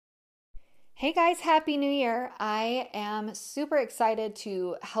Hey guys, Happy New Year. I am super excited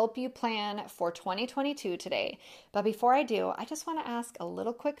to help you plan for 2022 today. But before I do, I just want to ask a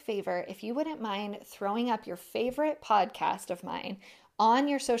little quick favor. If you wouldn't mind throwing up your favorite podcast of mine on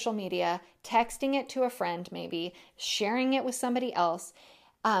your social media, texting it to a friend, maybe sharing it with somebody else.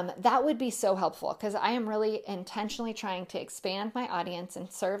 That would be so helpful because I am really intentionally trying to expand my audience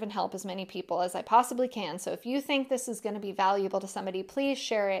and serve and help as many people as I possibly can. So if you think this is going to be valuable to somebody, please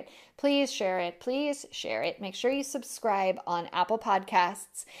share it. Please share it. Please share it. Make sure you subscribe on Apple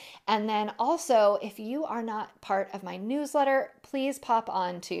Podcasts. And then also, if you are not part of my newsletter, please pop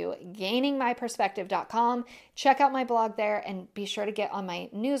on to gainingmyperspective.com. Check out my blog there and be sure to get on my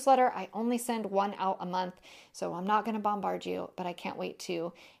newsletter. I only send one out a month, so I'm not going to bombard you, but I can't wait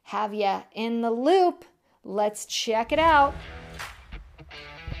to have you in the loop. Let's check it out.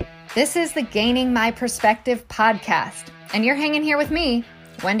 This is the Gaining My Perspective podcast, and you're hanging here with me,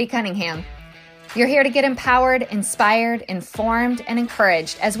 Wendy Cunningham. You're here to get empowered, inspired, informed, and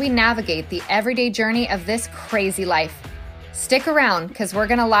encouraged as we navigate the everyday journey of this crazy life. Stick around because we're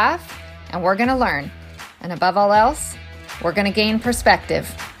going to laugh and we're going to learn. And above all else, we're going to gain perspective.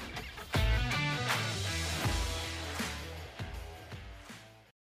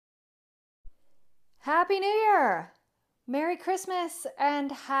 Happy New Year! Merry Christmas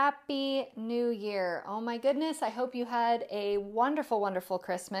and Happy New Year. Oh my goodness, I hope you had a wonderful, wonderful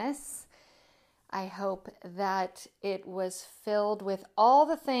Christmas. I hope that it was filled with all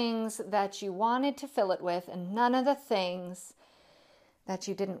the things that you wanted to fill it with and none of the things that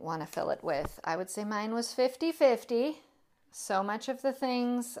you didn't want to fill it with. I would say mine was 50-50. So much of the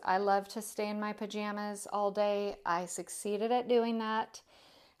things, I love to stay in my pajamas all day. I succeeded at doing that.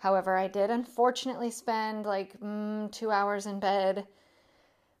 However, I did unfortunately spend like 2 hours in bed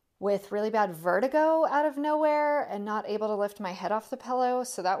with really bad vertigo out of nowhere and not able to lift my head off the pillow.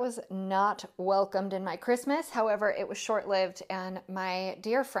 So that was not welcomed in my Christmas. However, it was short-lived and my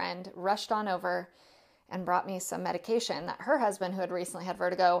dear friend rushed on over and brought me some medication that her husband, who had recently had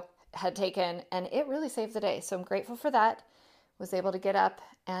vertigo, had taken, and it really saved the day. So I'm grateful for that. Was able to get up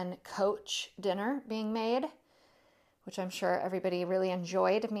and coach dinner being made, which I'm sure everybody really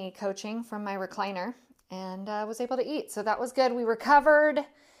enjoyed me coaching from my recliner, and was able to eat. So that was good. We recovered.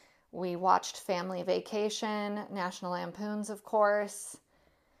 We watched Family Vacation, National Lampoons, of course.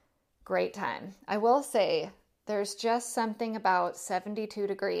 Great time. I will say there's just something about 72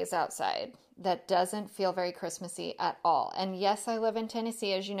 degrees outside that doesn't feel very Christmassy at all. And yes, I live in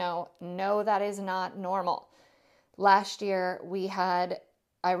Tennessee, as you know. No, that is not normal. Last year we had,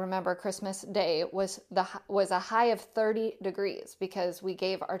 I remember Christmas Day was a high of 30 degrees because we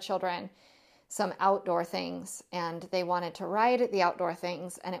gave our children some outdoor things and they wanted to ride the outdoor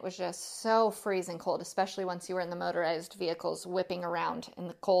things, and it was just so freezing cold, especially once you were in the motorized vehicles whipping around in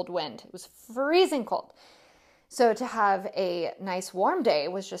the cold wind. It was freezing cold. So to have a nice warm day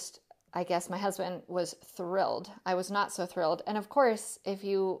was just, I guess my husband was thrilled. I was not so thrilled. And of course, if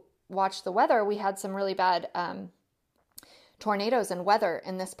you watch the weather, we had some really bad tornadoes and weather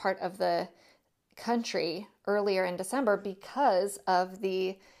in this part of the country earlier in December because of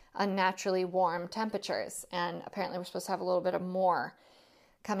the unnaturally warm temperatures. And apparently we're supposed to have a little bit of more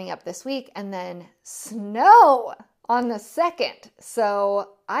coming up this week, and then snow on the 2nd. So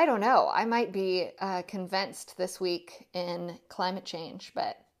I don't know. I might be convinced this week in climate change,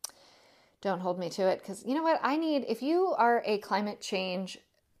 but don't hold me to it because you know what? If you are a climate change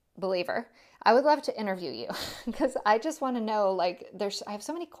believer, I would love to interview you because I just want to know, I have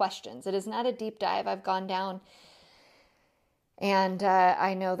so many questions. It is not a deep dive I've gone down, and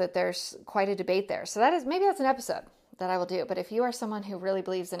I know that there's quite a debate there. So maybe that's an episode that I will do. But if you are someone who really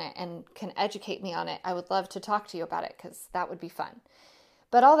believes in it and can educate me on it, I would love to talk to you about it because that would be fun.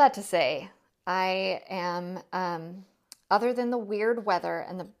 But all that to say, I am, other than the weird weather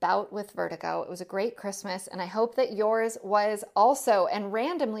and the bout with vertigo, it was a great Christmas, and I hope that yours was also. And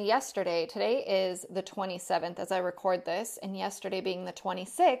randomly yesterday, today is the 27th as I record this, and yesterday being the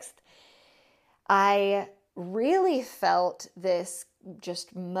 26th, I really felt this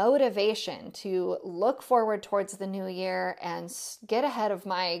just motivation to look forward towards the new year and get ahead of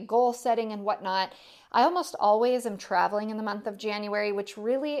my goal setting and whatnot. I almost always am traveling in the month of January, which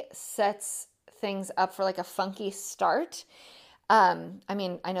really sets things up for like a funky start. I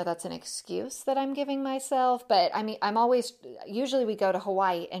know that's an excuse that I'm giving myself, but usually we go to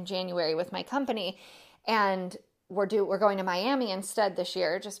Hawaii in January with my company, and we're going to Miami instead this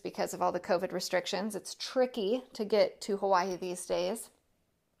year just because of all the COVID restrictions. It's tricky to get to Hawaii these days.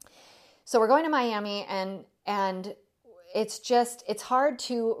 So we're going to Miami, and it's hard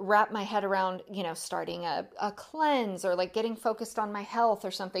to wrap my head around, starting a cleanse or like getting focused on my health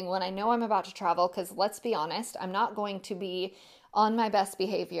or something when I know I'm about to travel. Because let's be honest, I'm not going to be on my best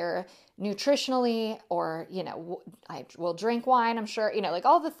behavior nutritionally, or, I will drink wine, I'm sure, like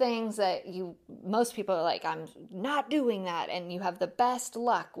all the things that most people are like, I'm not doing that. And you have the best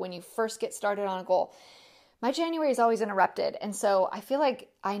luck when you first get started on a goal. My January is always interrupted. And so I feel like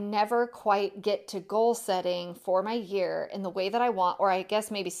I never quite get to goal setting for my year in the way that I want, or I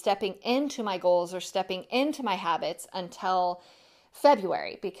guess maybe stepping into my goals or stepping into my habits until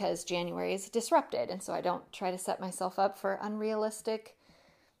February, because January is disrupted. And so I don't try to set myself up for unrealistic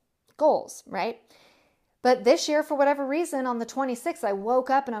goals, right? But this year, for whatever reason, on the 26th, I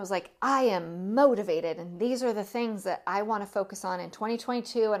woke up and I was like, I am motivated. And these are the things that I want to focus on in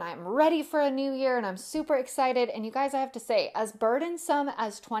 2022. And I'm ready for a new year and I'm super excited. And you guys, I have to say, as burdensome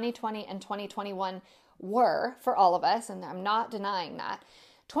as 2020 and 2021 were for all of us, and I'm not denying that,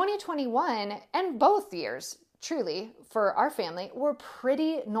 2021 and both years, truly, for our family, were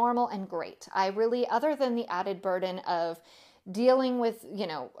pretty normal and great. I really, other than the added burden of dealing with,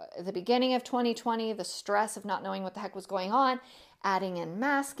 the beginning of 2020, the stress of not knowing what the heck was going on, adding in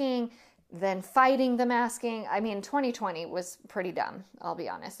masking, then fighting the masking. I mean, 2020 was pretty dumb, I'll be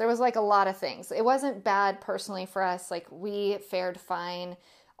honest. There was like a lot of things. It wasn't bad personally for us. Like, we fared fine.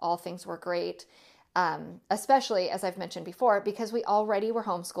 All things were great. Especially, as I've mentioned before, because we already were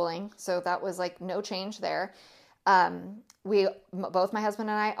homeschooling. So that was like no change there. Both my husband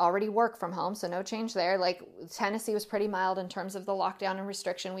and I already work from home, so no change there. Like, Tennessee was pretty mild in terms of the lockdown and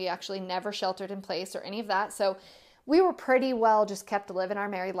restriction. We actually never sheltered in place or any of that. So we were pretty well just kept living our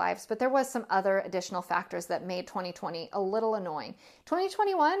married lives, but there was some other additional factors that made 2020 a little annoying.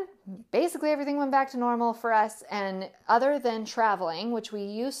 2021, basically everything went back to normal for us. And other than traveling, which we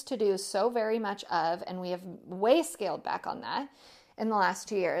used to do so very much of, and we have way scaled back on that in the last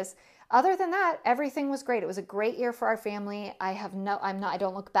 2 years, other than that, everything was great. It was a great year for our family. I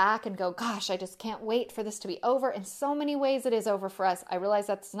don't look back and go, gosh, I just can't wait for this to be over. In so many ways, it is over for us. I realize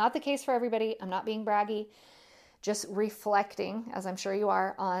that's not the case for everybody. I'm not being braggy, just reflecting, as I'm sure you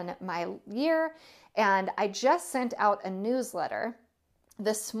are, on my year. And I just sent out a newsletter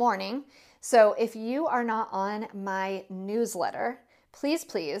this morning. So if you are not on my newsletter, please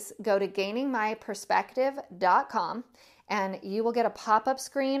go to gainingmyperspective.com. and you will get a pop-up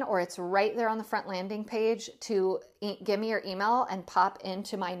screen, or it's right there on the front landing page to give me your email and pop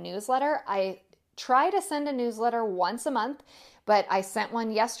into my newsletter. I try to send a newsletter once a month, but I sent one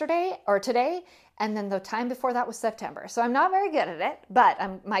yesterday or today, and then the time before that was September. So I'm not very good at it, but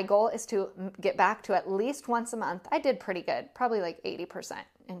my goal is to get back to at least once a month. I did pretty good, probably like 80%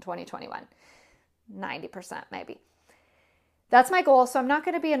 in 2021, 90% maybe. That's my goal. So I'm not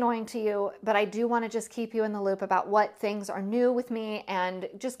going to be annoying to you, but I do want to just keep you in the loop about what things are new with me and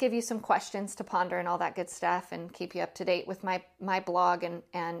just give you some questions to ponder and all that good stuff, and keep you up to date with my blog and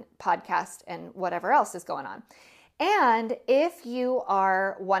podcast and whatever else is going on. And if you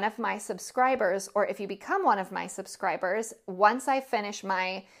are one of my subscribers, or if you become one of my subscribers, once I finish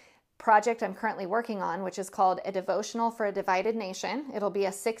my project I'm currently working on, which is called A Devotional for a Divided Nation, it'll be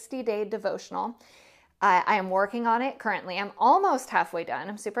a 60-day devotional. I am working on it currently. I'm almost halfway done.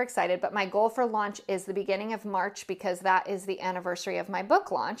 I'm super excited, but my goal for launch is the beginning of March, because that is the anniversary of my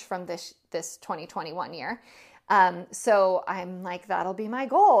book launch from this 2021 year. So I'm like, that'll be my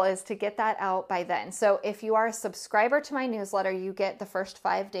goal, is to get that out by then. So if you are a subscriber to my newsletter, you get the first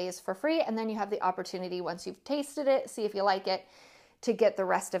 5 days for free, and then you have the opportunity, once you've tasted it, see if you like it, to get the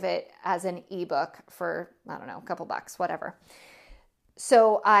rest of it as an ebook for, I don't know, a couple bucks, whatever.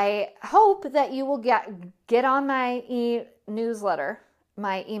 So I hope that you will get on my newsletter,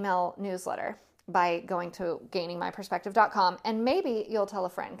 my email newsletter, by going to gainingmyperspective.com, and maybe you'll tell a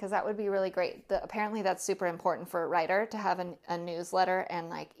friend, because that would be really great. Apparently that's super important for a writer, to have a newsletter and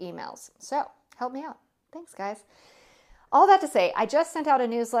like emails. So help me out. Thanks, guys. All that to say, I just sent out a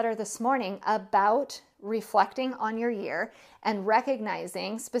newsletter this morning about reflecting on your year and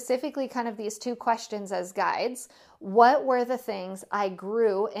recognizing specifically kind of these 2 questions as guides. What were the things I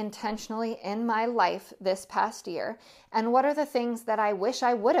grew intentionally in my life this past year? And what are the things that I wish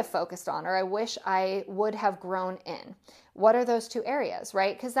I would have focused on, or I wish I would have grown in? What are those 2 areas,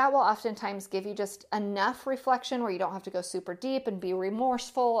 right? Because that will oftentimes give you just enough reflection where you don't have to go super deep and be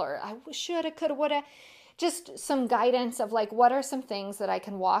remorseful, or I shoulda, coulda, woulda. Just some guidance of like, what are some things that I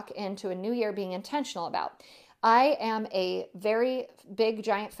can walk into a new year being intentional about? I am a very big,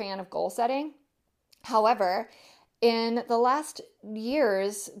 giant fan of goal setting. However, in the last 2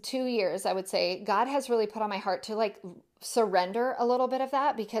 years, I would say, God has really put on my heart to like surrender a little bit of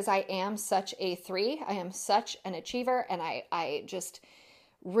that because I am such a three. I am such an achiever, and I just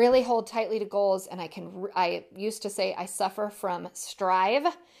really hold tightly to goals. And I used to say I suffer from strive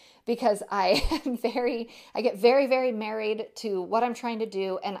because I get very, very married to what I'm trying to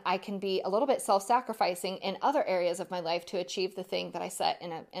do. And I can be a little bit self-sacrificing in other areas of my life to achieve the thing that I set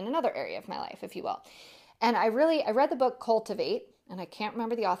in another area of my life, if you will. And I read the book Cultivate, and I can't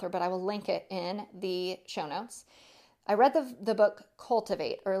remember the author, but I will link it in the show notes. I read the book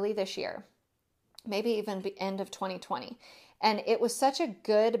Cultivate early this year, maybe even the end of 2020. And it was such a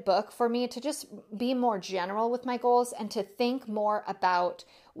good book for me to just be more general with my goals and to think more about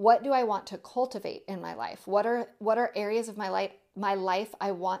what do I want to cultivate in my life? What are areas of my life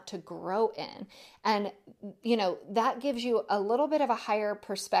I want to grow in? And, that gives you a little bit of a higher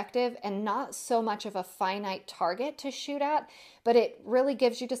perspective and not so much of a finite target to shoot at, but it really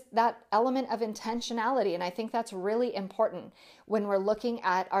gives you just that element of intentionality. And I think that's really important when we're looking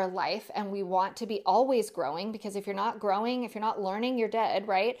at our life and we want to be always growing, because if you're not growing, if you're not learning, you're dead,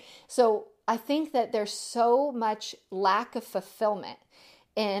 right? So I think that there's so much lack of fulfillment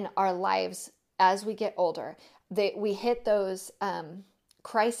in our lives as we get older. We hit those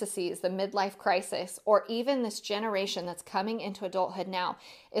crises, the midlife crisis, or even this generation that's coming into adulthood now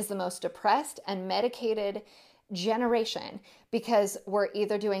is the most depressed and medicated generation, because we're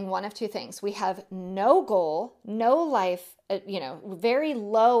either doing one of two things. We have no goal, no life, very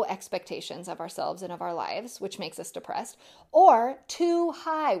low expectations of ourselves and of our lives, which makes us depressed, or too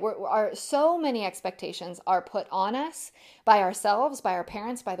high. So many expectations are put on us by ourselves, by our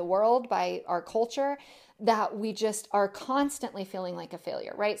parents, by the world, by our culture, that we just are constantly feeling like a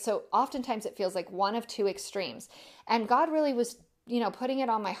failure, right? So oftentimes it feels like one of two extremes. And God really was putting it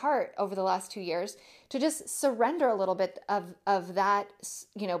on my heart over the last 2 years to just surrender a little bit of that,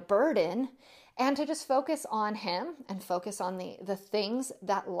 burden, and to just focus on Him and focus on the things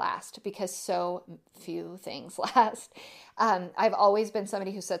that last, because so few things last. I've always been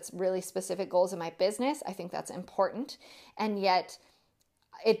somebody who sets really specific goals in my business. I think that's important. And yet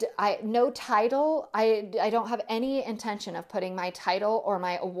no title. I don't have any intention of putting my title or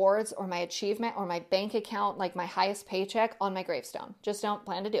my awards or my achievement or my bank account, like my highest paycheck, on my gravestone. Just don't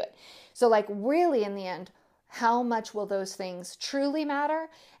plan to do it. So really in the end, how much will those things truly matter?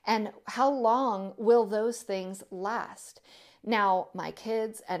 And how long will those things last? Now, my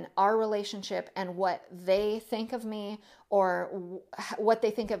kids and our relationship and what they think of me, or what they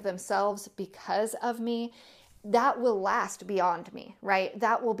think of themselves because of me, that will last beyond me, right?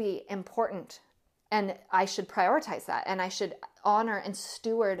 That will be important. And I should prioritize that. And I should honor and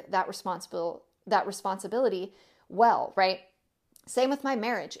steward that responsibility well, right? Same with my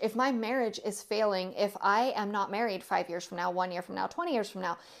marriage. If my marriage is failing, if I am not married 5 years from now, 1 year from now, 20 years from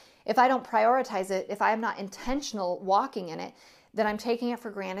now, if I don't prioritize it, if I am not intentional walking in it, then I'm taking it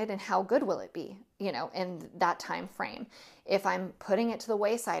for granted. And how good will it be, in that time frame? If I'm putting it to the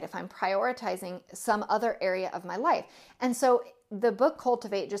wayside, if I'm prioritizing some other area of my life. And so the book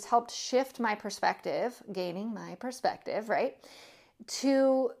Cultivate just helped shift my perspective, gaining my perspective, right?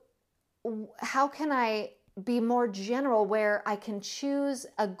 To how can I be more general, where I can choose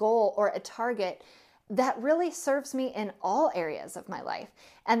a goal or a target that really serves me in all areas of my life.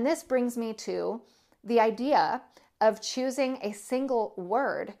 And this brings me to the idea of choosing a single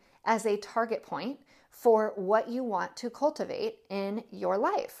word as a target point for what you want to cultivate in your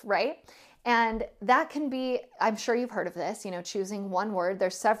life, right? And that can be, I'm sure you've heard of this, choosing one word.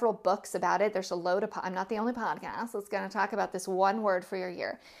 There's several books about it. There's a load of, I'm not the only podcast that's going to talk about this one word for your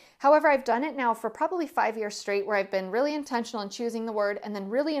year. However, I've done it now for probably 5 years straight, where I've been really intentional in choosing the word, and then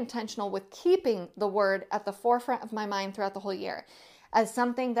really intentional with keeping the word at the forefront of my mind throughout the whole year as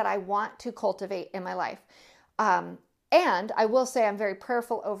something that I want to cultivate in my life. And I will say I'm very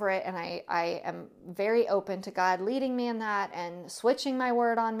prayerful over it, and I am very open to God leading me in that and switching my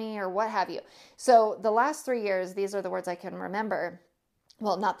word on me or what have you. So the last 3 years, these are the words I can remember.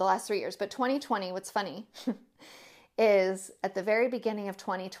 Well, not the last 3 years, but 2020, what's funny is at the very beginning of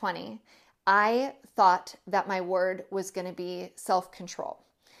 2020, I thought that my word was going to be self-control.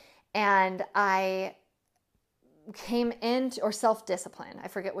 And I came into, or self-discipline, I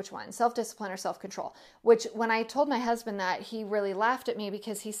forget which one, self-discipline or self-control, which when I told my husband that, he really laughed at me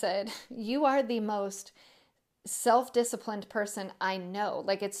because he said, "You are the most self-disciplined person I know."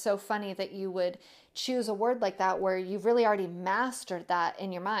 Like, it's so funny that you would choose a word like that where you've really already mastered that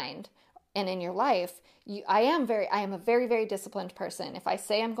in your mind and in your life. I am a very, very disciplined person. If I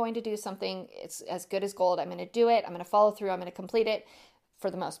say I'm going to do something, it's as good as gold. I'm going to do it. I'm going to follow through. I'm going to complete it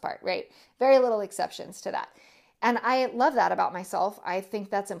for the most part, right? Very little exceptions to that. And I love that about myself. I think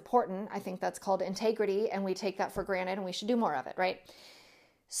that's important. I think that's called integrity, and we take that for granted, and we should do more of it, right?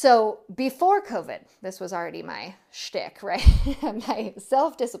 So before COVID, this was already my shtick, right? My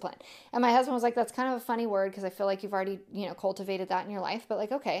self-discipline. And my husband was like, that's kind of a funny word because I feel like you've already, cultivated that in your life, but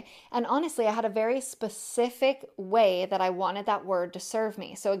like, okay. And honestly, I had a very specific way that I wanted that word to serve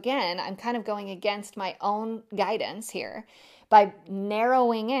me. So again, I'm kind of going against my own guidance here by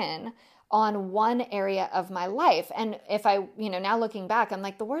narrowing in on one area of my life. And if I, now looking back, I'm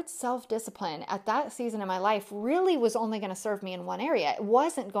like, the word self-discipline at that season in my life really was only going to serve me in one area. It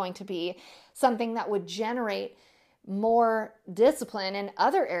wasn't going to be something that would generate more discipline in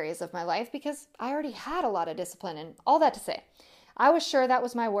other areas of my life because I already had a lot of discipline. And all that to say, I was sure that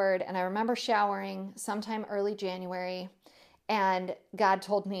was my word. And I remember showering sometime early January, and God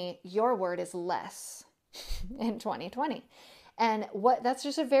told me, your word is less in 2020. And that's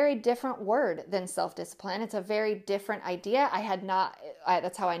just a very different word than self-discipline. It's a very different idea.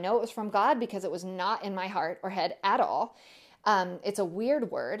 That's how I know it was from God, because it was not in my heart or head at all. It's a weird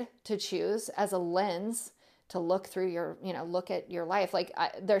word to choose as a lens to look through look at your life. Like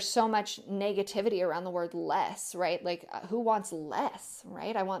there's so much negativity around the word less, right? Like who wants less,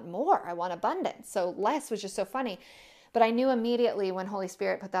 right? I want more, I want abundance. So less was just so funny. But I knew immediately when Holy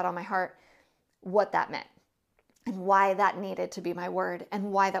Spirit put that on my heart, what that meant. And why that needed to be my word,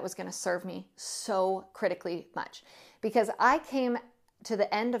 and why that was going to serve me so critically much. Because I came to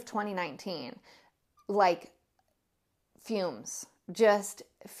the end of 2019 like fumes, just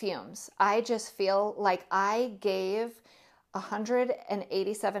fumes. I just feel like I gave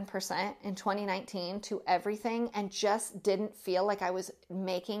 187% in 2019 to everything and just didn't feel like I was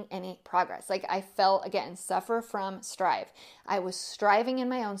making any progress. Like I felt, again, suffer from strive. I was striving in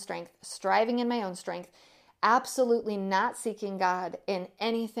my own strength, absolutely not seeking God in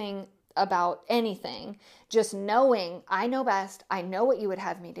anything about anything, just knowing I know best. I know what you would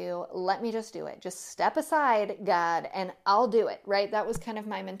have me do. Let me just do it. Just step aside, God, and I'll do it, right? That was kind of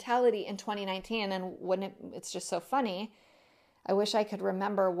my mentality in 2019. And it's just so funny. I wish I could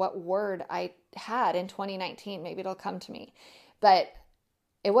remember what word I had in 2019. Maybe it'll come to me. But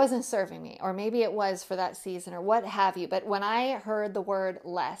it wasn't serving me, or maybe it was for that season or what have you. But when I heard the word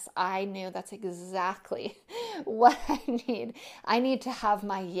less, I knew that's exactly what I need. I need to have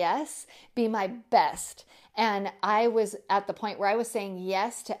my yes be my best. And I was at the point where I was saying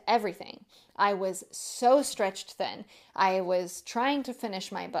yes to everything. I was so stretched thin. I was trying to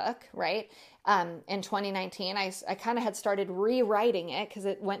finish my book, right? In 2019, I kind of had started rewriting it because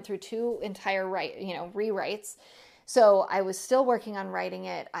it went through two entire rewrites. So I was still working on writing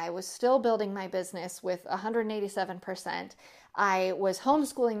it. I was still building my business with 187%. I was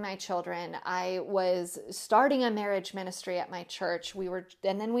homeschooling my children. I was starting a marriage ministry at my church.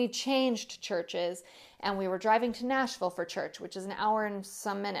 And then we changed churches, and we were driving to Nashville for church, which is an hour and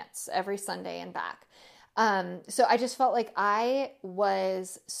some minutes every Sunday and back. So I just felt like I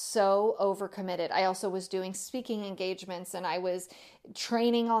was so overcommitted. I also was doing speaking engagements, and I was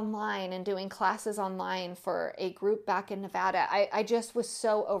training online and doing classes online for a group back in Nevada. I just was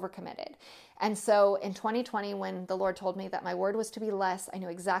so overcommitted. And so in 2020, when the Lord told me that my word was to be less, I knew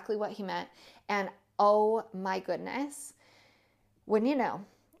exactly what he meant. And oh my goodness,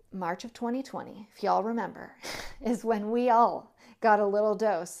 March of 2020, if y'all remember, is when we all got a little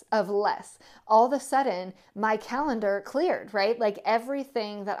dose of less. All of a sudden, my calendar cleared, right? Like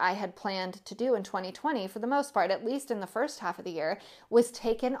everything that I had planned to do in 2020, for the most part, at least in the first half of the year, was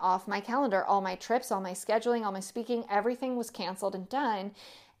taken off my calendar. All my trips, all my scheduling, all my speaking, everything was canceled and done.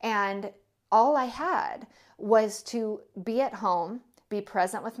 And all I had was to be at home, be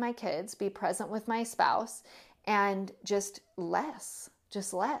present with my kids, be present with my spouse, and just less.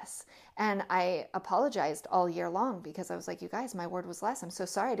 And I apologized all year long because I was like, you guys, my word was less. I'm so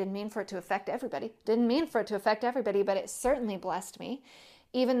sorry. I didn't mean for it to affect everybody. But it certainly blessed me.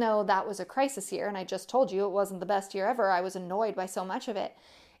 Even though that was a crisis year, and I just told you it wasn't the best year ever, I was annoyed by so much of it.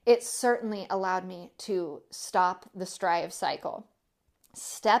 It certainly allowed me to stop the strive cycle,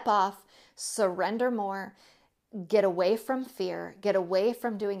 step off, surrender more, get away from fear, get away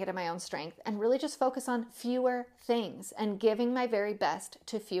from doing it in my own strength, and really just focus on fewer things and giving my very best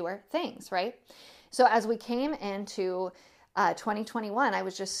to fewer things, right? So as we came into 2021, I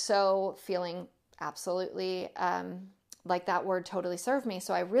was just so feeling absolutely like that word totally served me.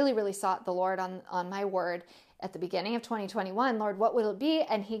 So I really, really sought the Lord on my word at the beginning of 2021. Lord, what will it be?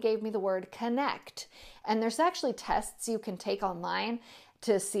 And he gave me the word connect. And there's actually tests you can take online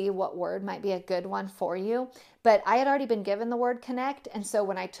to see what word might be a good one for you. But I had already been given the word connect. And so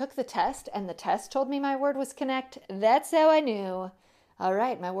when I took the test and the test told me my word was connect, that's how I knew, all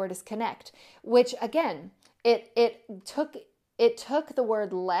right, my word is connect, which again, it took the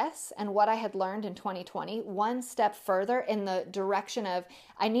word less and what I had learned in 2020 one step further in the direction of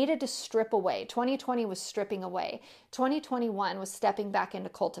I needed to strip away. 2020 was stripping away. 2021 was stepping back into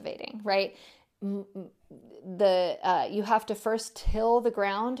cultivating, right? You have to first till the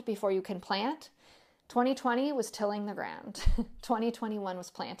ground before you can plant. 2020 was tilling the ground. 2021 was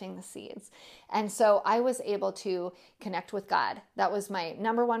planting the seeds. And so I was able to connect with God. That was my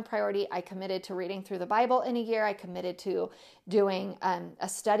number one priority. I committed to reading through the Bible in a year. I committed to doing a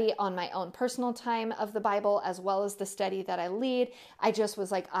study on my own personal time of the Bible, as well as the study that I lead. I just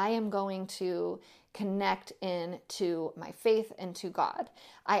was like, I am going to connect into my faith and to God.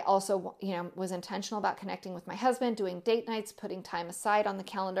 I also, was intentional about connecting with my husband, doing date nights, putting time aside on the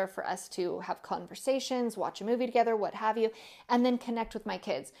calendar for us to have conversations, watch a movie together, what have you, and then connect with my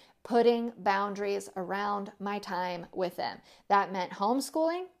kids, putting boundaries around my time with them. That meant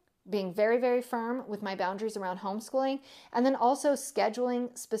homeschooling, being very, very firm with my boundaries around homeschooling, and then also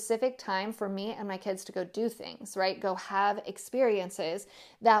scheduling specific time for me and my kids to go do things, right? Go have experiences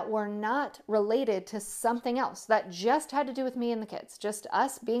that were not related to something else that just had to do with me and the kids, just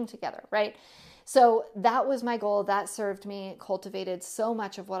us being together, right? So that was my goal. That served me, cultivated so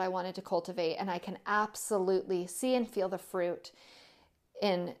much of what I wanted to cultivate, and I can absolutely see and feel the fruit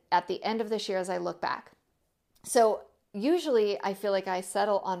at the end of this year as I look back. So usually I feel like I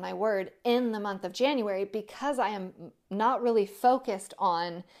settle on my word in the month of January because I am not really focused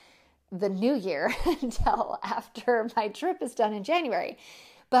on the new year until after my trip is done in January.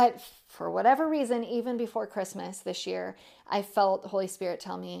 But for whatever reason, even before Christmas this year, I felt the Holy Spirit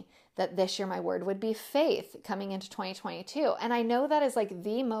tell me that this year my word would be faith coming into 2022. And I know that is like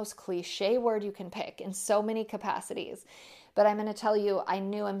the most cliche word you can pick in so many capacities. But I'm going to tell you, I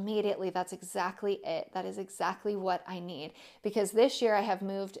knew immediately that's exactly it. That is exactly what I need. Because this year I have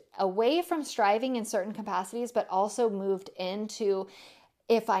moved away from striving in certain capacities, but also moved into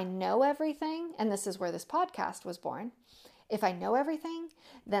if I know everything, and this is where this podcast was born. If I know everything,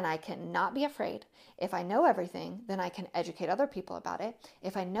 then I cannot be afraid. If I know everything, then I can educate other people about it.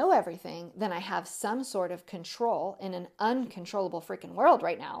 If I know everything, then I have some sort of control in an uncontrollable freaking world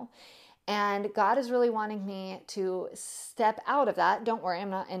right now. And God is really wanting me to step out of that. Don't worry, I'm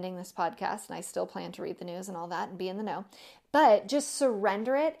not ending this podcast, and I still plan to read the news and all that and be in the know. But just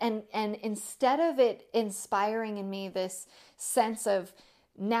surrender it. And instead of it inspiring in me this sense of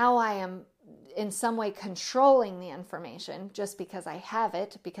now I am in some way controlling the information just because I have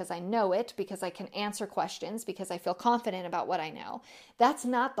it, because I know it, because I can answer questions, because I feel confident about what I know. That's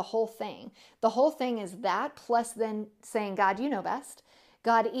not the whole thing. The whole thing is that plus then saying, God, you know best.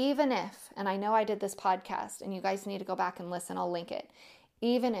 God, even if, and I know I did this podcast and you guys need to go back and listen, I'll link it.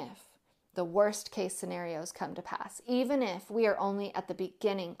 Even if the worst case scenarios come to pass, even if we are only at the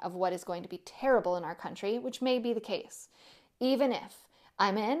beginning of what is going to be terrible in our country, which may be the case, even if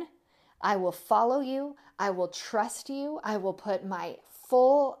I'm in, I will follow you, I will trust you, I will put my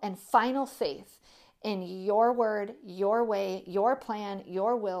full and final faith in your word, your way, your plan,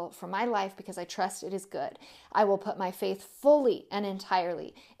 your will for my life because I trust it is good. I will put my faith fully and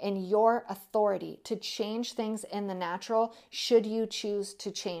entirely in your authority to change things in the natural should you choose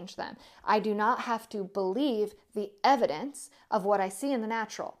to change them. I do not have to believe the evidence of what I see in the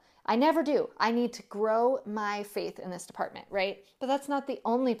natural. I never do. I need to grow my faith in this department, right? But that's not the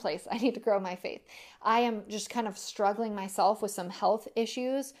only place I need to grow my faith. I am just kind of struggling myself with some health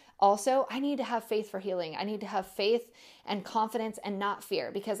issues. Also, I need to have faith for healing. I need to have faith and confidence and not fear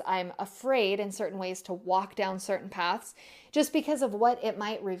because I'm afraid in certain ways to walk down certain paths just because of what it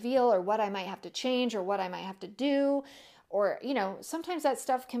might reveal or what I might have to change or what I might have to do. Or, sometimes that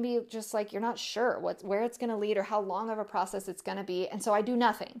stuff can be just like you're not sure where it's going to lead or how long of a process it's going to be. And so I do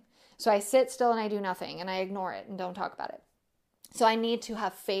nothing. So I sit still and I do nothing and I ignore it and don't talk about it. So I need to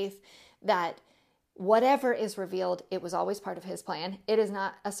have faith that whatever is revealed, it was always part of his plan. It is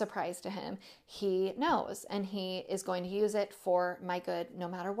not a surprise to him. He knows and he is going to use it for my good no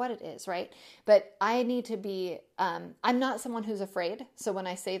matter what it is, right? But I need to be, I'm not someone who's afraid. So when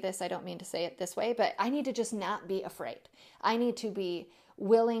I say this, I don't mean to say it this way, but I need to just not be afraid. I need to be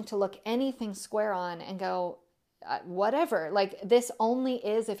willing to look anything square on and go, whatever, like this only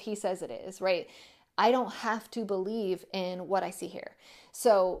is if he says it is, right? I don't have to believe in what I see here.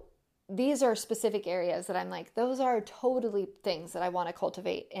 So these are specific areas that I'm like, those are totally things that I want to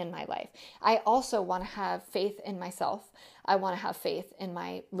cultivate in my life. I also want to have faith in myself. I want to have faith in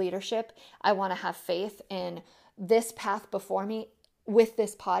my leadership. I want to have faith in this path before me with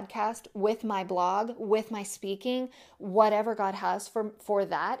this podcast, with my blog, with my speaking, whatever God has for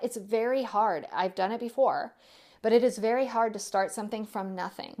that. It's very hard. I've done it before. But it is very hard to start something from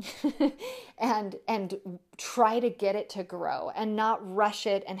nothing and try to get it to grow and not rush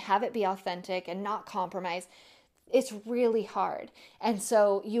it and have it be authentic and not compromise. It's really hard. And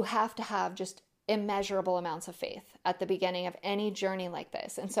so you have to have just immeasurable amounts of faith at the beginning of any journey like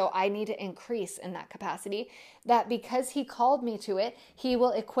this. And so I need to increase in that capacity, that because he called me to it, he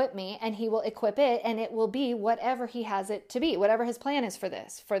will equip me and he will equip it, and it will be whatever he has it to be, whatever his plan is for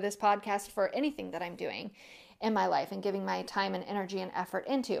this podcast, for anything that I'm doing in my life and giving my time and energy and effort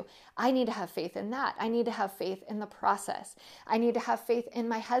into. I need to have faith in that. I need to have faith in the process. I need to have faith in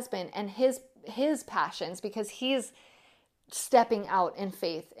my husband and his passions, because he's stepping out in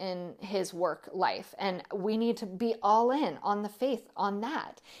faith in his work life. And we need to be all in on the faith on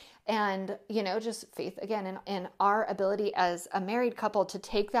that. And, just faith again in our ability as a married couple to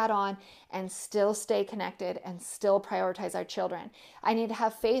take that on and still stay connected and still prioritize our children. I need to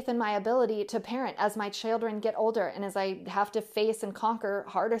have faith in my ability to parent as my children get older and as I have to face and conquer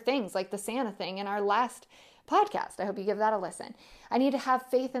harder things like the Santa thing in our last podcast. I hope you give that a listen. I need to have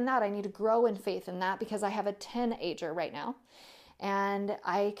faith in that. I need to grow in faith in that, because I have a 10-ager right now. And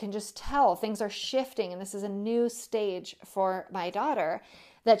I can just tell things are shifting, and this is a new stage for my daughter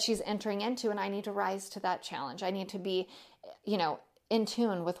that she's entering into, and I need to rise to that challenge. I need to be, in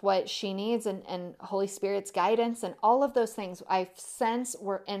tune with what she needs and Holy Spirit's guidance and all of those things. I sense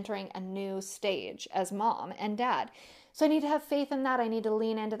we're entering a new stage as mom and dad. So I need to have faith in that. I need to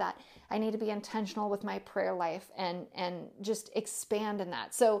lean into that. I need to be intentional with my prayer life and just expand in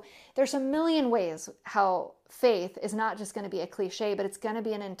that. So there's a million ways how faith is not just going to be a cliche, but it's going to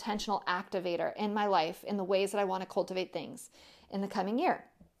be an intentional activator in my life in the ways that I want to cultivate things in the coming year.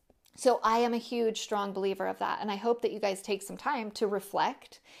 So I am a huge, strong believer of that. And I hope that you guys take some time to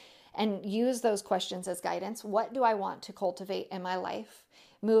reflect and use those questions as guidance. What do I want to cultivate in my life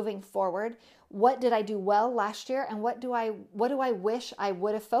moving forward? What did I do well last year? And what do I wish I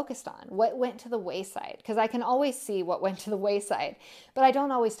would have focused on? What went to the wayside? Because I can always see what went to the wayside, but I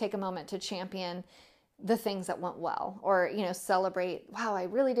don't always take a moment to champion the things that went well, or, celebrate, wow, I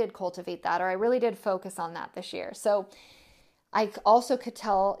really did cultivate that, or I really did focus on that this year. So I also could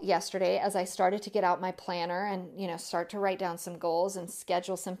tell yesterday, as I started to get out my planner and, start to write down some goals and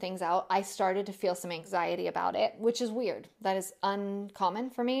schedule some things out, I started to feel some anxiety about it, which is weird. That is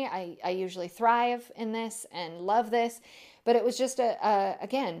uncommon for me. I usually thrive in this and love this, but it was just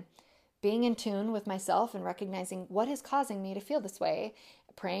again, being in tune with myself and recognizing what is causing me to feel this way,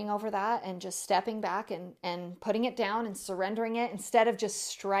 praying over that and just stepping back and putting it down and surrendering it instead of just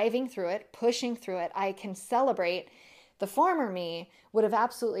striving through it, pushing through it. I can celebrate. The former me would have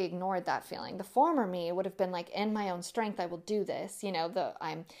absolutely ignored that feeling. The former me would have been like, in my own strength, I will do this.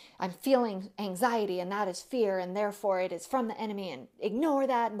 I'm feeling anxiety, and that is fear, and therefore it is from the enemy, and ignore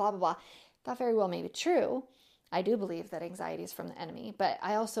that, and blah, blah, blah. That very well may be true. I do believe that anxiety is from the enemy, but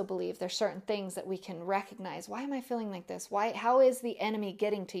I also believe there's certain things that we can recognize. Why am I feeling like this? How is the enemy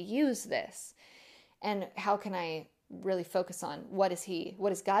getting to use this? And how can I really focus on what is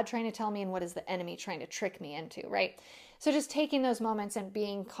God trying to tell me, and what is the enemy trying to trick me into, right? So just taking those moments and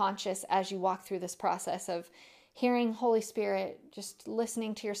being conscious as you walk through this process of hearing Holy Spirit, just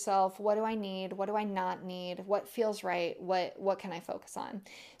listening to yourself. What do I need? What do I not need? What feels right? What can I focus on?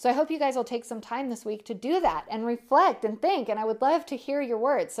 So I hope you guys will take some time this week to do that and reflect and think. And I would love to hear your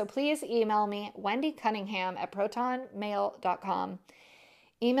words. So please email me, wendycunningham@protonmail.com.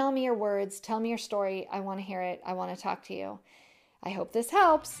 Email me your words. Tell me your story. I want to hear it. I want to talk to you. I hope this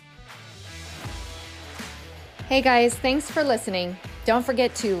helps. Hey guys, thanks for listening. Don't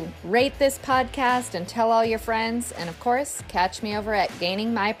forget to rate this podcast and tell all your friends. And of course, catch me over at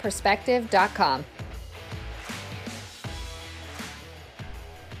gainingmyperspective.com.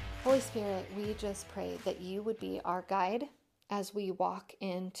 Holy Spirit, we just pray that you would be our guide as we walk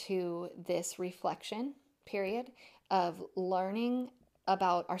into this reflection period of learning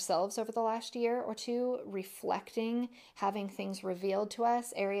about ourselves over the last year or two, reflecting, having things revealed to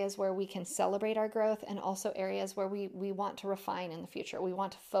us, areas where we can celebrate our growth, and also areas where we want to refine in the future. We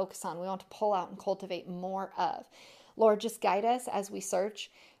want to focus on, we want to pull out and cultivate more of. Lord, just guide us as we search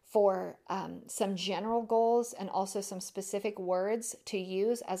for some general goals and also some specific words to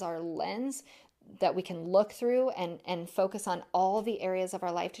use as our lens that we can look through and focus on all the areas of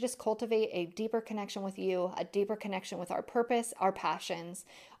our life to just cultivate a deeper connection with you, a deeper connection with our purpose, our passions,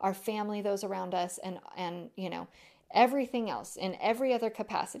 our family, those around us, and everything else in every other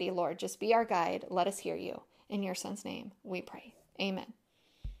capacity. Lord, just be our guide. Let us hear you. In your Son's name, we pray. Amen.